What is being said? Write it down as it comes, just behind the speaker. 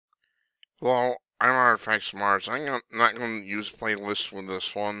Well, I'm Artifacts Mars. Not going to use playlists with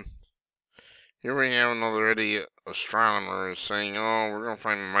this one. Here we have another idiot astronomer saying, oh, we're going to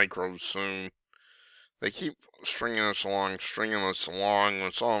find microbes soon. They keep stringing us along,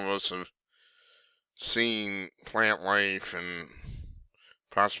 when some of us have seen plant life and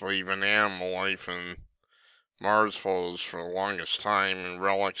possibly even animal life in Mars photos for the longest time and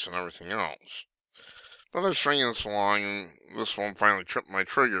relics and everything else. But they're stringing us along, and this one finally tripped my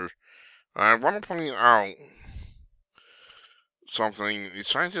trigger. I want to point out something. The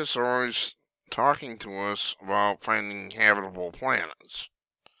scientists are always talking to us about finding habitable planets.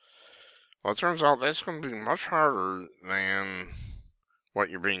 Well, it turns out that's going to be much harder than what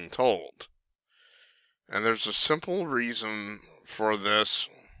you're being told. And there's a simple reason for this.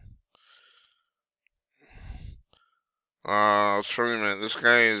 I'll show you in a minute. This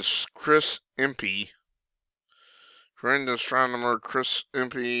guy is Chris Impey. Friend astronomer Chris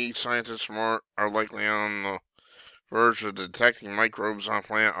Impey. Scientists are likely on the verge of detecting microbes on a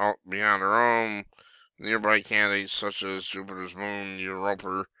planet out beyond our own. Nearby candidates such as Jupiter's moon,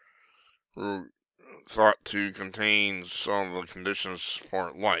 Europa, were thought to contain some of the conditions to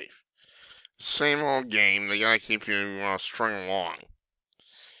support life. Same old game. They gotta keep you strung along.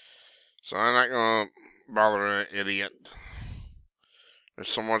 So I'm not gonna bother that idiot. There's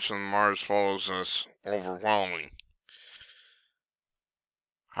so much in the Mars photos that's overwhelming.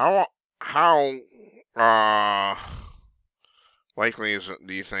 How likely is it,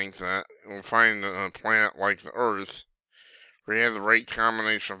 do you think, that we'll find a planet like the Earth where you have the right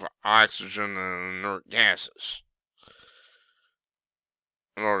combination of oxygen and inert gases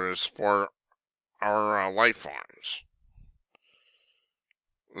in order to support our life forms?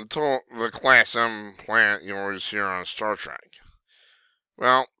 The Class M planet you always hear on Star Trek.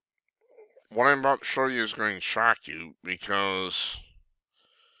 Well, what I'm about to show you is going to shock you because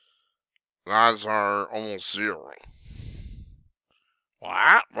the odds are almost zero.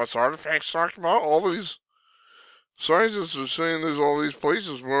 What? What's Artifacts talking about? All these scientists are saying there's all these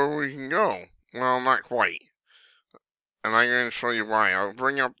places where we can go. Well, not quite. And I'm going to show you why. I'll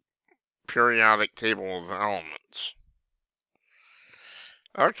bring up periodic table of the elements.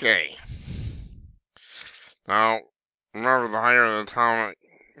 Okay. Now, remember, the higher the atomic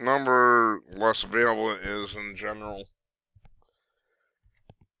number, less available it is in general.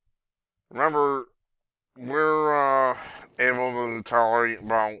 Remember, we're able to tolerate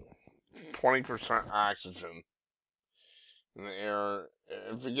about 20% oxygen in the air.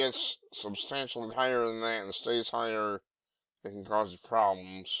 If it gets substantially higher than that and stays higher, it can cause you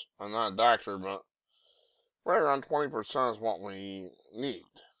problems. I'm not a doctor, but right around 20% is what we need.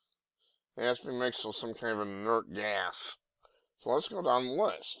 It has to be mixed with some kind of inert gas. So let's go down the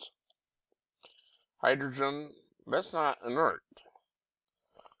list. Hydrogen, that's not inert.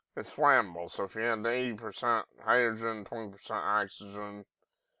 It's flammable. So if you had 80% hydrogen, 20% oxygen,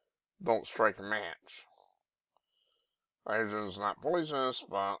 don't strike a match. Hydrogen is not poisonous,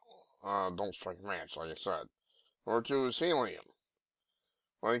 but don't strike a match, like I said. Number 2 is helium.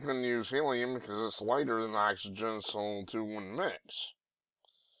 Well, you couldn't use helium because it's lighter than oxygen, so the two wouldn't mix.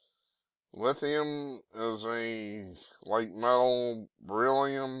 Lithium is a light metal,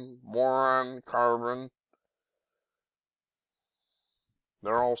 beryllium, boron, carbon.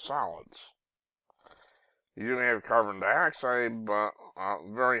 They're all solids. You do have carbon dioxide, but a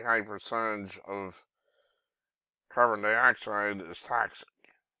very high percentage of carbon dioxide is toxic.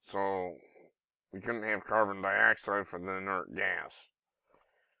 So we couldn't have carbon dioxide for the inert gas.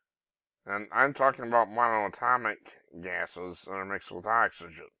 And I'm talking about monoatomic gases that are mixed with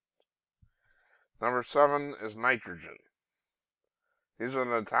oxygen. Number 7 is nitrogen. These are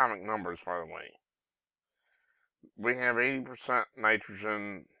the atomic numbers, by the way. We have 80%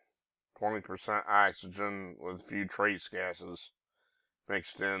 nitrogen, 20% oxygen with a few trace gases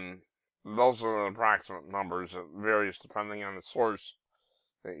mixed in. Those are the approximate numbers. It varies depending on the source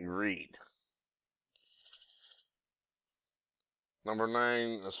that you read. Number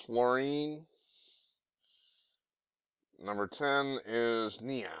 9 is fluorine. Number 10 is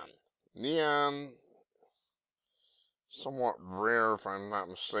neon. Neon, somewhat rare if I'm not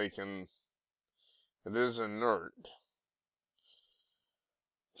mistaken. It is inert.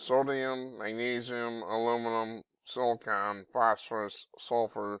 Sodium, magnesium, aluminum, silicon, phosphorus,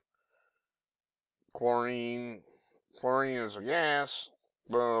 sulfur, chlorine. Chlorine is a gas,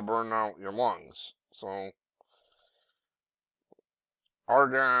 but it'll burn out your lungs. So,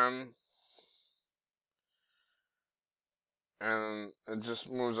 argon, and it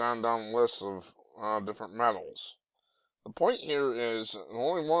just moves on down the list of different metals. The point here is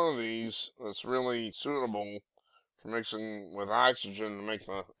only one of these that's really suitable mixing with oxygen to make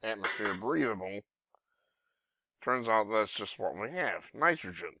the atmosphere breathable. Turns out that's just what we have,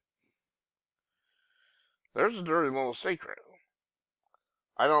 nitrogen. There's a dirty little secret.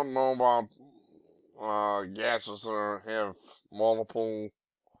 I don't know about gases that have multiple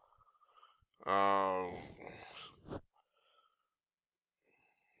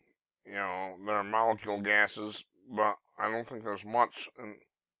they're molecule gases, but I don't think there's much, in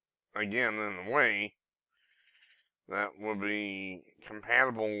the way that would be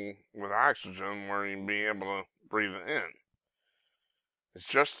compatible with oxygen where you'd be able to breathe it in. It's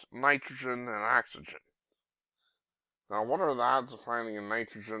just nitrogen and oxygen. Now, what are the odds of finding a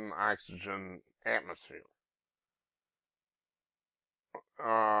nitrogen-oxygen atmosphere?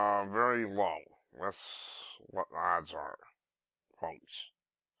 Very low. That's what the odds are, folks.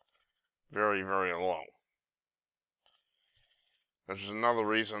 Very, very low. There's another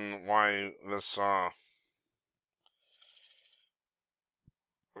reason why this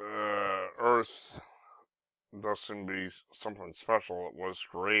Earth does seem to be something special that was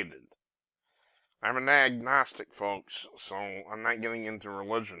created. I'm an agnostic, folks, so I'm not getting into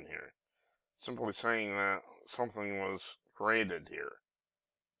religion here. Simply saying that something was created here.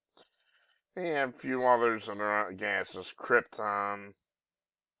 They have a few others that are gases, krypton.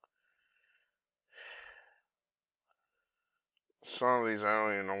 Some of these I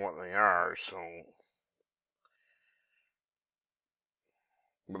don't even know what they are, so.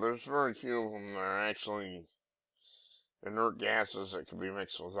 But there's very few of them that are actually inert gases that can be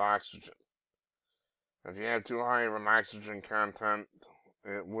mixed with oxygen. If you have too high of an oxygen content,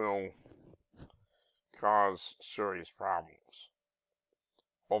 it will cause serious problems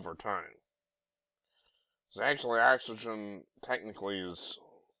over time. Because actually, oxygen technically is,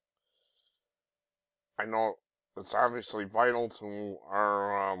 I know it's obviously vital to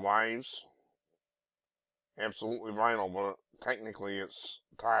our lives, absolutely vital, but technically it's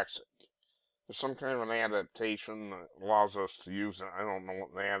toxic. There's some kind of an adaptation that allows us to use it. I don't know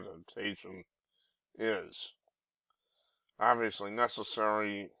what the adaptation is. Obviously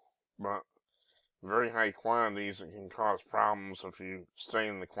necessary, but very high quantities that can cause problems if you stay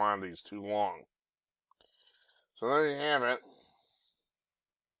in the quantities too long. So there you have it.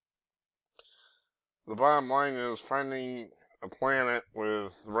 The bottom line is finding a planet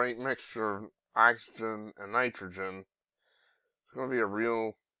with the right mixture of oxygen and nitrogen is going to be a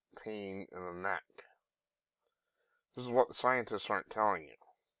real pain in the neck. This is what the scientists aren't telling you.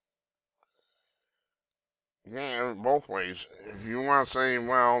 Yeah, both ways. If you want to say,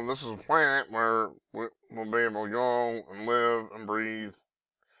 well, this is a planet where we'll be able to go and live and breathe,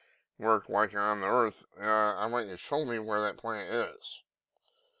 work like on the Earth, I want you to show me where that planet is.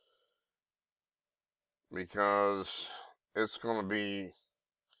 Because it's going to be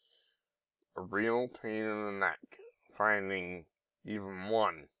a real pain in the neck finding even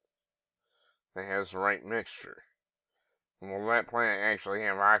one that has the right mixture. And will that planet actually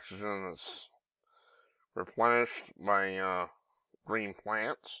have oxygen that's replenished by green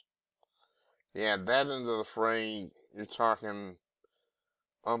plants? You add that into the fray, you're talking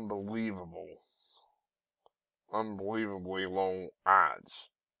unbelievably low odds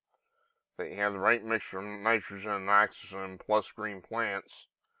that you have the right mixture of nitrogen and oxygen plus green plants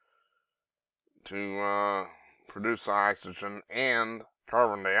to produce the oxygen and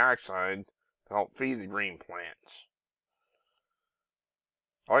carbon dioxide to help feed the green plants.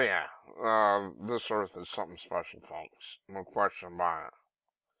 Oh yeah, this Earth is something special, folks. No question about it.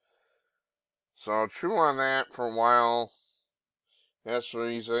 So chew on that for a while. As for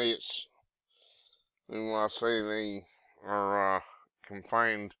these apes who say they are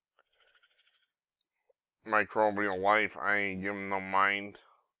confined microbial life, I give them no mind.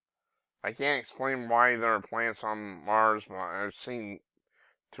 I can't explain why there are plants on Mars, but I've seen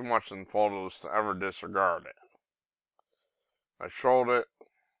too much in photos to ever disregard it. I showed it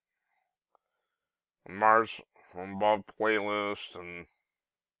on Mars from above playlist, and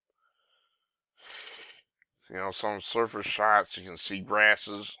some surface shots you can see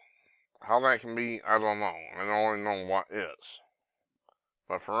grasses. How that can be, I don't know. I only know what is.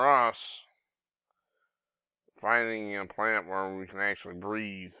 But for us, finding a planet where we can actually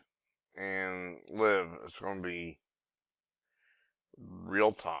breathe and live is going to be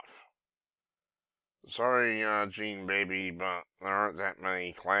real tough. Sorry, Gene baby, but there aren't that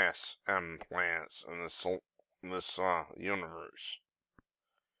many Class M planets in this universe.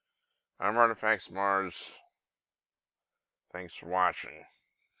 I'm Artifacts Mars. Thanks for watching.